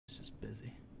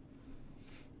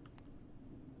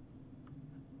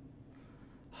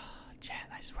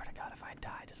I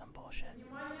died to some bullshit.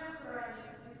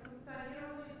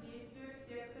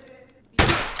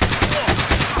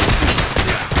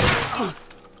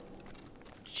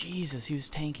 Jesus, he was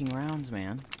tanking rounds,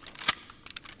 man.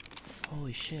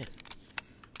 Holy shit.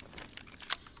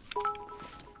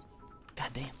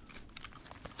 God damn.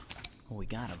 Oh, we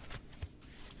got him.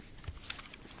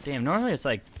 Damn, normally it's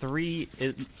like three...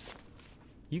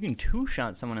 you can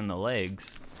two-shot someone in the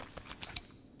legs.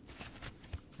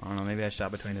 I don't know, maybe I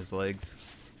shot between his legs.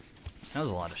 That was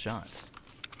a lot of shots.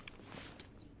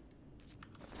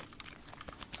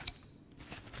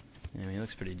 Yeah, I mean, he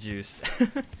looks pretty juiced.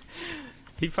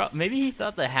 Maybe he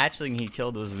thought the hatchling he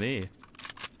killed was me.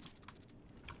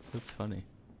 That's funny.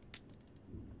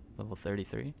 Level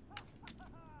 33?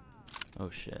 Oh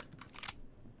shit.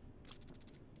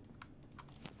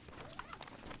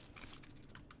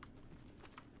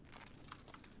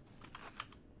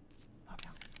 Okay.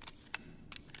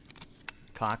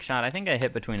 Cock shot. I think I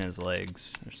hit between his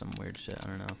legs or some weird shit. I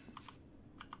don't know.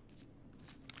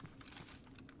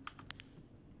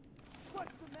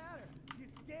 What's the matter? You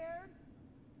scared?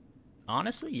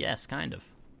 Honestly, yes, kind of.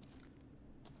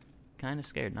 Kind of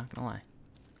scared, not gonna lie.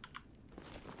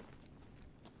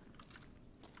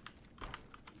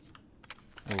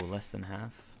 Oh, less than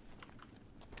half.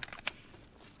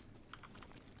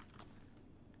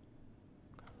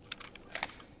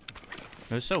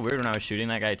 It was so weird when I was shooting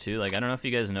that guy too. Like, I don't know if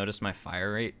you guys noticed my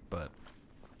fire rate, but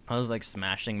I was like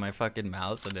smashing my fucking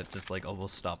mouse and it just like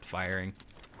almost stopped firing.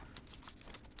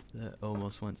 That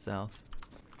almost went south.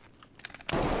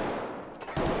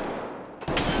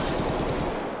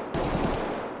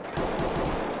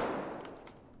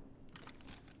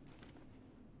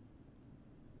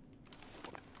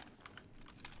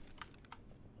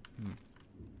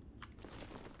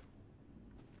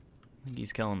 I think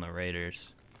he's killing the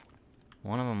raiders.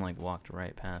 One of them like walked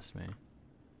right past me.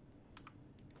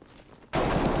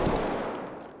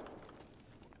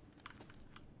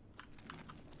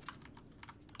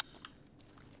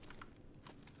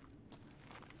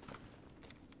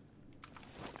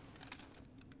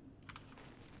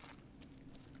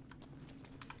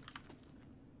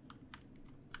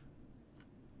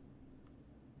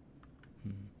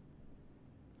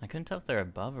 I couldn't tell if they're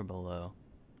above or below.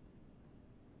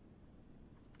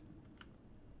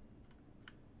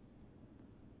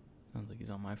 Sounds like he's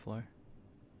on my floor.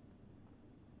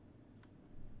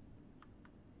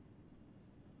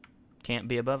 Can't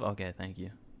be above? Okay, thank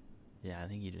you. Yeah, I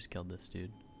think you just killed this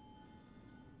dude.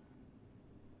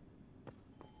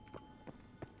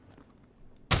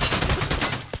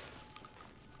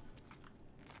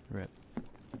 Rip.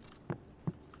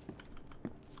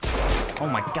 Oh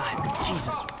my god,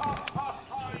 Jesus.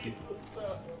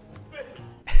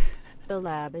 The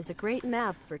lab is a great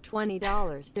map for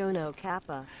 $20, Dono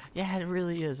Kappa. Yeah, it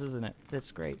really is, isn't it?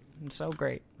 It's great. It's so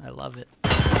great. I love it.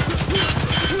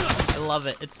 I love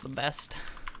it. It's the best.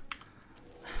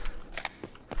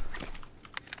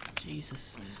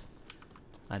 Jesus.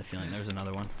 I had a feeling there was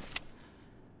another one.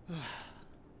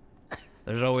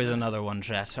 There's always another one,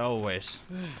 chat. Always.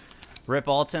 Rip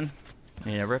Alton.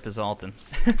 Yeah, Rip is Alton.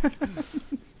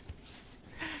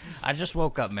 I just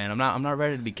woke up, man. I'm not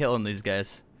ready to be killing these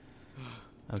guys.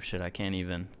 Oh shit, I can't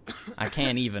even,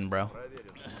 bro.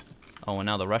 Oh, and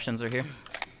now the Russians are here?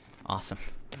 Awesome.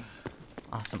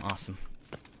 Awesome, awesome.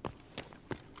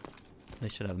 They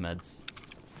should have meds.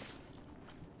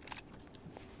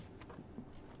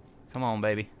 Come on,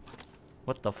 baby.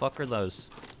 What the fuck are those?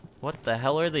 What the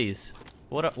hell are these?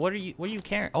 What are you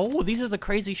carrying? Oh, these are the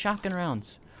crazy shotgun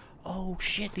rounds. Oh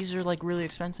shit, these are like really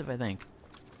expensive, I think.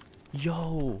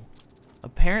 Yo.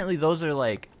 Apparently those are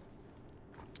like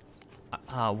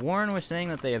Warren was saying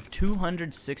that they have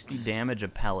 260 damage a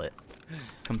pellet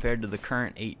compared to the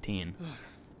current 18.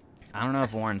 I don't know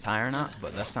if Warren's high or not,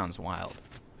 but that sounds wild.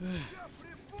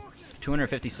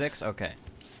 256? Okay.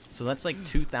 So that's like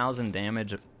 2,000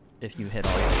 damage if you hit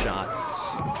all your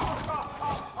shots.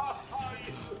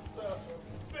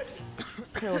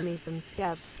 Kill me some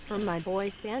skeps from my boy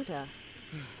Santa.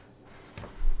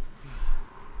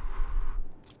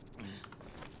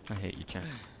 I hate you, Chen.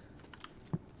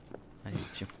 I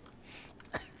hate you.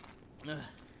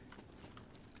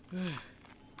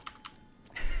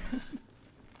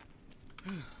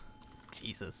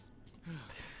 Jesus.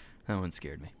 That one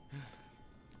scared me.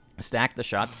 Stack the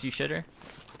shots, you shitter?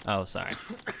 Oh, sorry.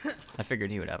 I figured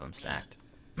he would have them stacked.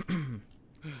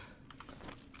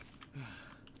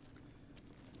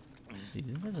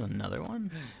 Dude, there's another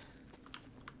one?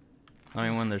 I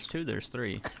mean, when there's two, there's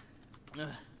three.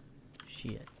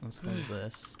 Shit. Let's close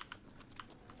this.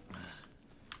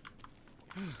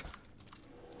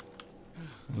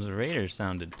 Those raiders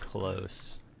sounded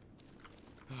close.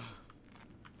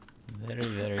 Very,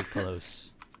 very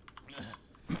close.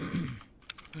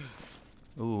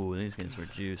 Ooh, these guys were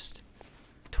juiced.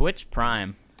 Twitch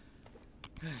Prime.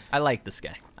 I like this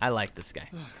guy. I like this guy.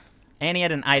 And he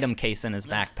had an item case in his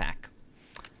backpack.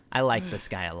 I like this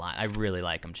guy a lot. I really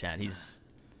like him, chat. He's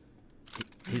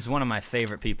one of my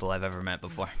favorite people I've ever met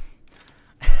before.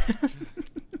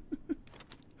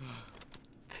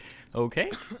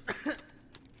 Okay.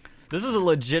 This is a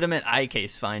legitimate eye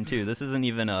case find, too. This isn't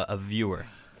even a viewer.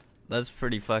 That's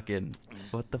pretty fucking...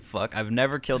 What the fuck? I've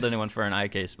never killed anyone for an eye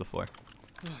case before.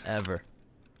 Ever.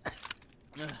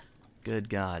 Good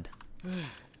God.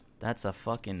 That's a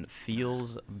fucking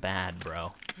feels bad,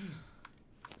 bro.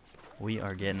 We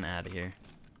are getting out of here.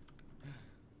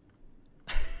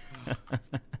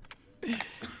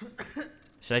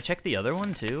 Should I check the other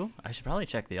one, too? I should probably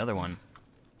check the other one.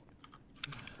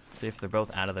 See if they're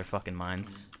both out of their fucking minds.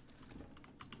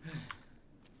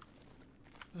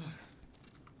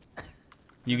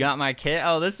 You got my kit?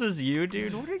 Oh, this was you,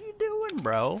 dude? What are you doing,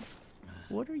 bro?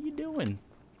 What are you doing?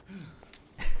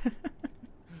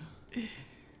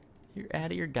 You're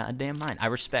out of your goddamn mind. I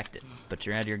respect it, but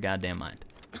you're out of your goddamn mind.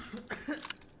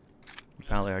 You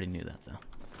probably already knew that, though.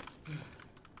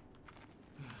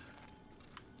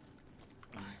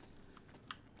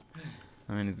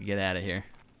 I'm gonna get out of here.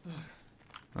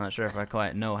 I'm not sure if I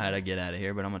quite know how to get out of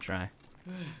here, but I'm gonna try.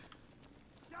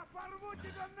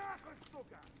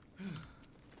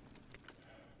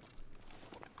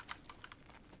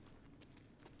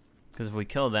 Because if we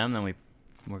kill them, then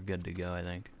we're good to go, I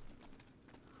think.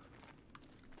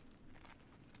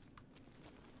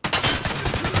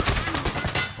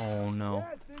 Oh no.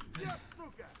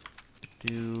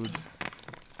 Dude.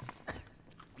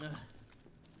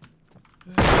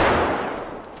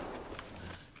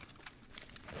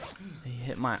 He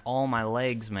hit all my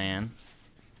legs, man.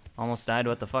 Almost died.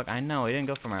 What the fuck? I know, he didn't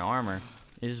go for my armor.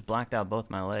 He just blacked out both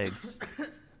my legs.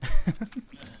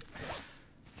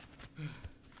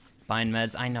 Bind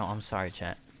meds. I know, I'm sorry,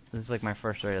 chat. This is like my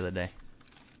first raid of the day.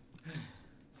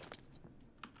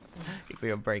 Give me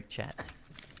a break, chat.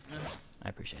 I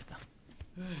appreciate that.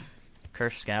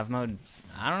 Curse scav mode.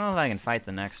 I don't know if I can fight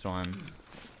the next one.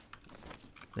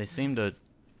 They seem to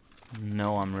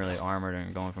know I'm really armored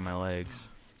and going for my legs.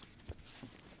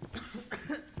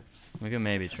 We can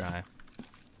maybe try.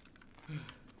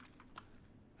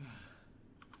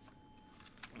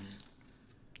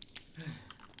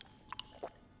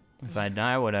 If I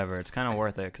die, whatever. It's kind of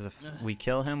worth it, because if we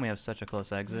kill him, we have such a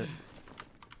close exit.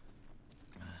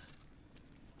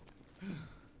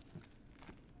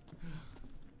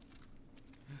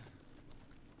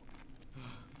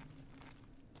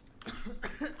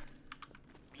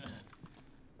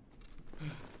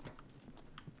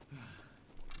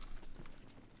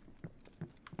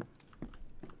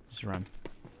 Just run.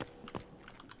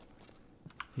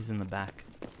 He's in the back.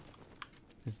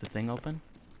 Is the thing open?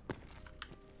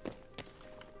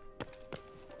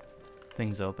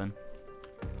 Thing's open.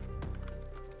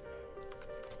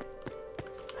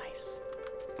 Nice.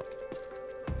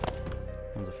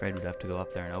 I was afraid we'd have to go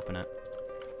up there and open it.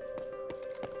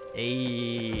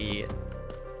 Ayy.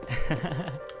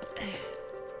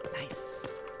 Nice.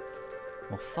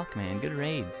 Well, fuck, man. Good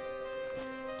raid.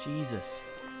 Jesus.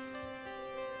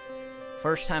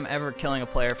 First time ever killing a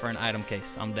player for an item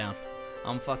case. I'm down.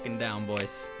 I'm fucking down,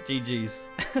 boys. GG's.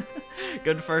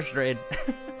 Good first raid.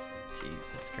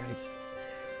 Jesus Christ.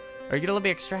 Are you gonna let me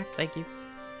extract? Thank you.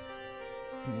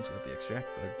 I'm just gonna let me extract,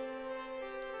 bud.